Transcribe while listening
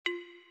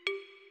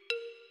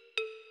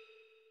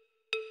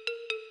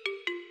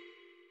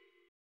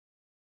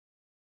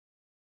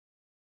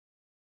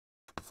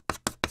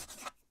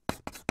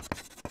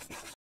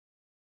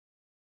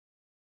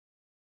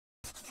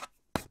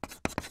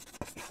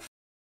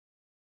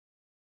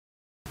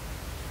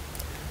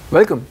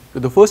Welcome to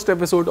the first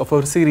episode of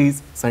our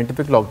series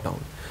Scientific Lockdown.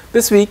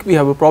 This week we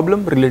have a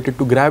problem related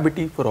to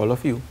gravity for all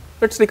of you.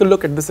 Let's take a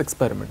look at this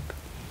experiment.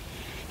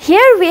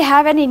 Here we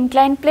have an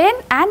inclined plane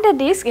and a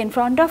disc in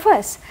front of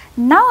us.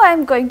 Now I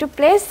am going to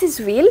place this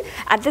wheel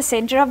at the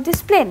center of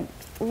this plane.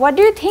 What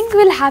do you think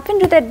will happen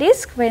to the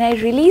disc when I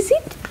release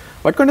it?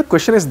 What kind of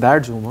question is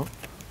that, Zuma?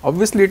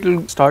 Obviously it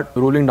will start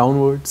rolling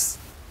downwards.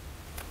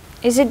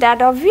 Is it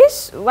that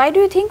obvious? Why do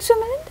you think so,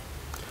 Milind?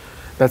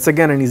 That's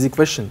again an easy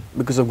question.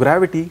 Because of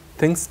gravity,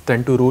 things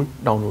tend to roll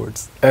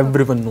downwards.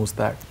 Everyone knows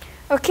that.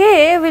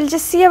 Okay, we'll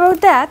just see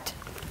about that.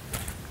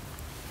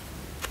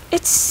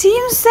 It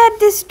seems that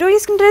this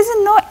disc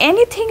doesn't know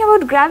anything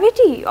about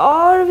gravity,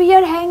 or we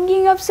are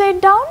hanging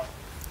upside down.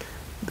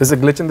 There's a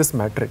glitch in this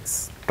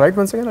matrix. Try it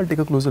once again, I'll take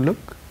a closer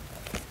look.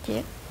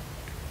 Okay.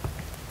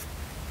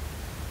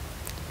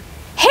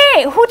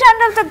 Hey, who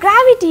turned off the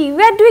gravity?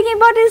 We are doing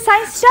important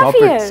science stuff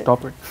here.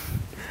 Stop it.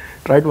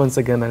 Try it once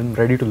again, I'm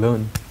ready to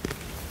learn.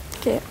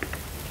 Okay.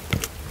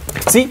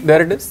 See,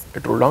 there it is.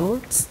 It rolled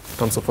downwards.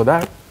 Thumbs up for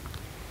that.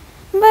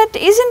 But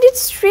isn't it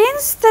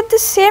strange that the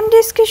same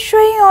disc is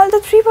showing all the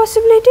three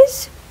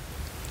possibilities?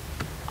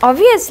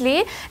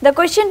 Obviously, the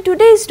question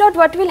today is not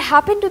what will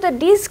happen to the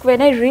disc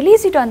when I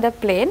release it on the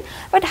plane,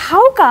 but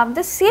how come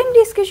the same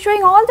disc is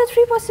showing all the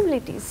three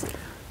possibilities?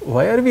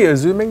 Why are we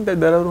assuming that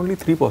there are only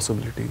three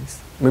possibilities?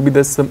 Maybe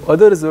there's some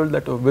other result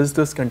that our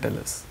visitors can tell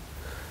us.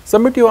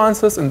 Submit your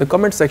answers in the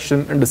comment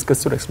section and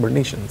discuss your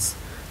explanations.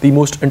 The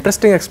most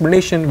interesting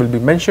explanation will be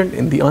mentioned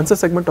in the answer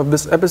segment of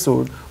this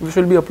episode, which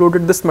will be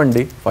uploaded this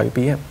Monday, 5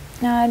 p.m.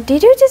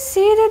 Did you just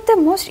say that the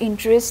most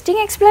interesting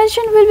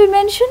explanation will be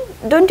mentioned?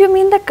 Don't you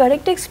mean the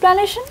correct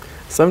explanation?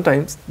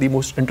 Sometimes the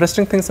most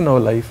interesting things in our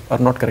life are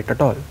not correct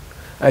at all.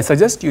 I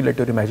suggest you let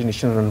your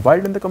imagination run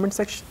wild in the comment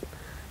section.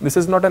 This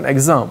is not an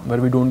exam where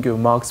we don't give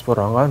marks for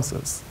wrong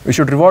answers. We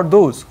should reward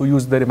those who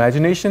use their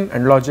imagination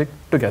and logic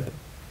together.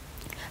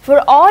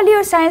 For all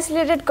your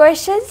science-related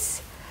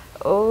questions,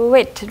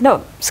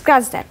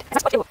 scratch that.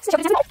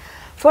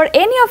 For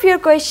any of your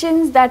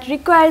questions that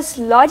requires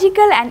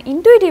logical and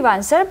intuitive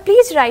answer,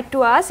 please write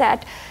to us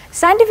at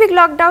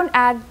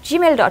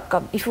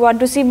scientificlockdown@gmail.com. If you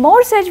want to see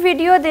more such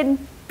video, then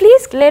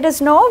please let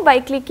us know by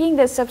clicking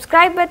the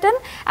subscribe button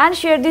and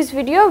share this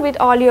video with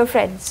all your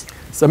friends.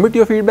 Submit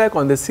your feedback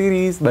on this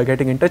series by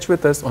getting in touch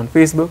with us on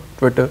Facebook,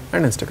 Twitter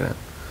and Instagram.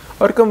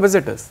 Or come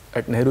visit us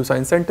at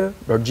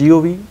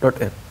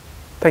nehrusciencecentre.gov.in.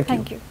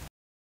 Thank you.